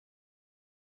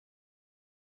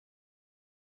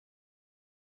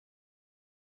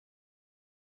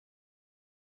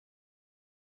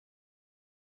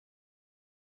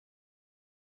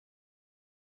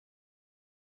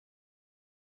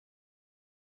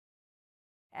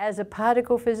As a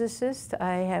particle physicist,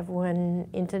 I have won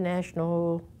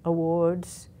international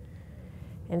awards,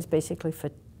 and it's basically for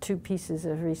 2 pieces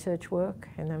of research work,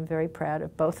 and I'm very proud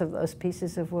of both of those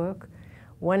pieces of work.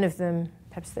 One of them,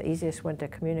 perhaps the easiest one to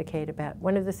communicate about,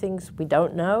 one of the things we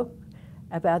don't know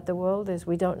about the world is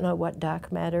we don't know what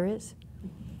dark matter is.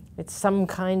 It's some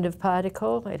kind of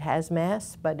particle. It has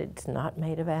mass, but it's not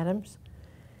made of atoms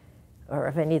or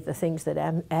of any of the things that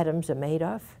atoms are made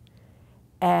of.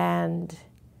 And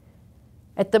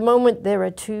at the moment, there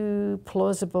are 2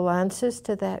 plausible answers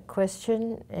to that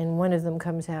question, and one of them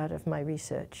comes out of my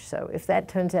research. So if that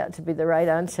turns out to be the right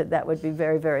answer, that would be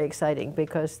very, very exciting,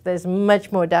 because there's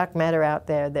much more dark matter out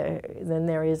there than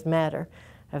there is matter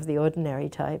of the ordinary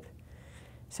type.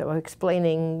 So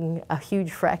explaining a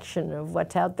huge fraction of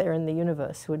what's out there in the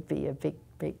universe would be a big,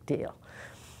 big deal.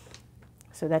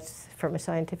 So that's from a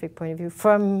scientific point of view.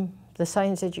 From the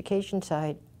science education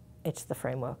side, it's the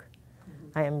framework.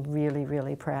 I am really,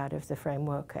 really proud of the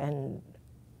framework and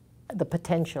the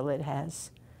potential it has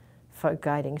for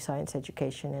guiding science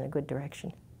education in a good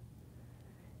direction.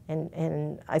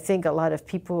 And I think a lot of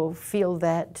people feel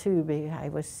that too. I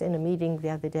was in a meeting the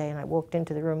other day and I walked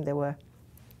into the room. There were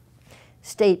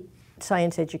state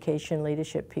science education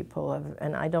leadership people,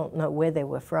 and I don't know where they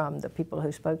were from. The people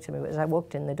who spoke to me, as I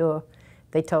walked in the door,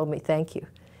 they told me thank you.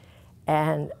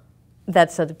 And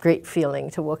that's a great feeling,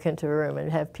 to walk into a room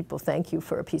and have people thank you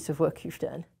for a piece of work you've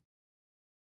done.